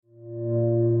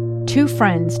Two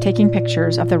friends taking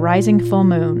pictures of the rising full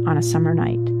moon on a summer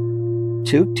night.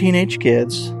 Two teenage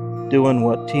kids doing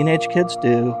what teenage kids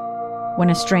do. When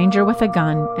a stranger with a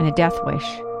gun and a death wish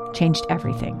changed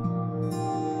everything.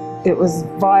 It was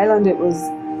violent, it was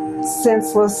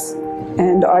senseless,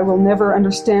 and I will never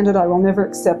understand it, I will never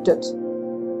accept it.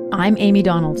 I'm Amy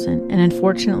Donaldson, and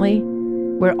unfortunately,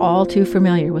 we're all too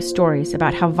familiar with stories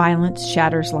about how violence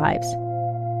shatters lives.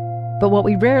 But what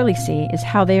we rarely see is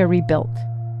how they are rebuilt.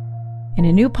 In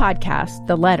a new podcast,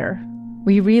 The Letter,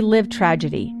 we relive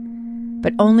tragedy,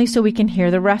 but only so we can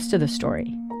hear the rest of the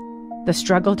story. The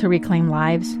struggle to reclaim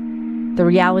lives, the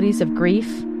realities of grief,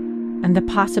 and the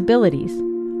possibilities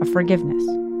of forgiveness.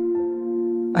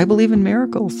 I believe in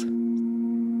miracles.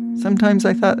 Sometimes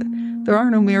I thought, there are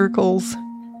no miracles.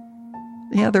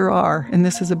 Yeah, there are, and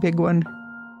this is a big one.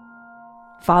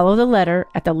 Follow The Letter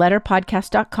at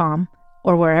theletterpodcast.com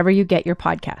or wherever you get your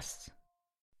podcasts.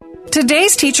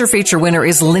 Today's teacher feature winner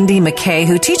is Lyndee McKay,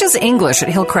 who teaches English at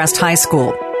Hillcrest High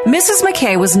School. Mrs.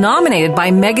 McKay was nominated by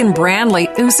Megan Brandley,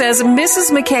 who says Mrs.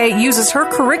 McKay uses her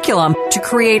curriculum to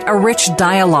create a rich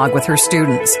dialogue with her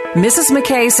students. Mrs.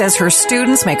 McKay says her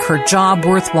students make her job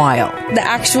worthwhile. The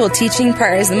actual teaching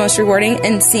part is the most rewarding,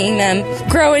 and seeing them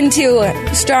grow into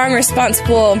strong,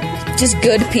 responsible, just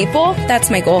good people,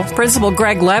 that's my goal. Principal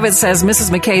Greg Levitt says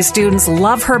Mrs. McKay's students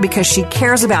love her because she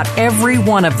cares about every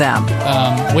one of them.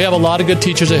 We have a lot of good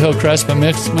teachers at Hillcrest, but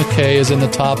Mrs. McKay is in the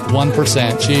top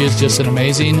 1%. She is just an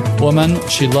amazing woman.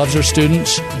 She loves her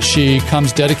students. She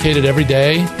comes dedicated every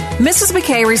day. Mrs.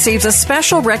 McKay receives a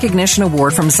special recognition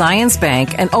award from Zions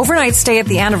Bank, an overnight stay at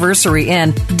the Anniversary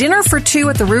Inn, dinner for two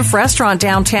at the Roof Restaurant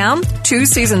downtown, 2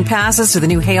 season passes to the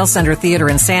new Hale Center Theater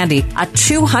in Sandy, a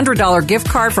 $200 gift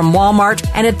card from Walmart,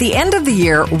 and at the end of the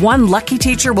year, one lucky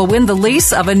teacher will win the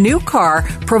lease of a new car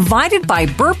provided by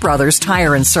Burt Bros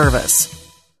Tire and Service.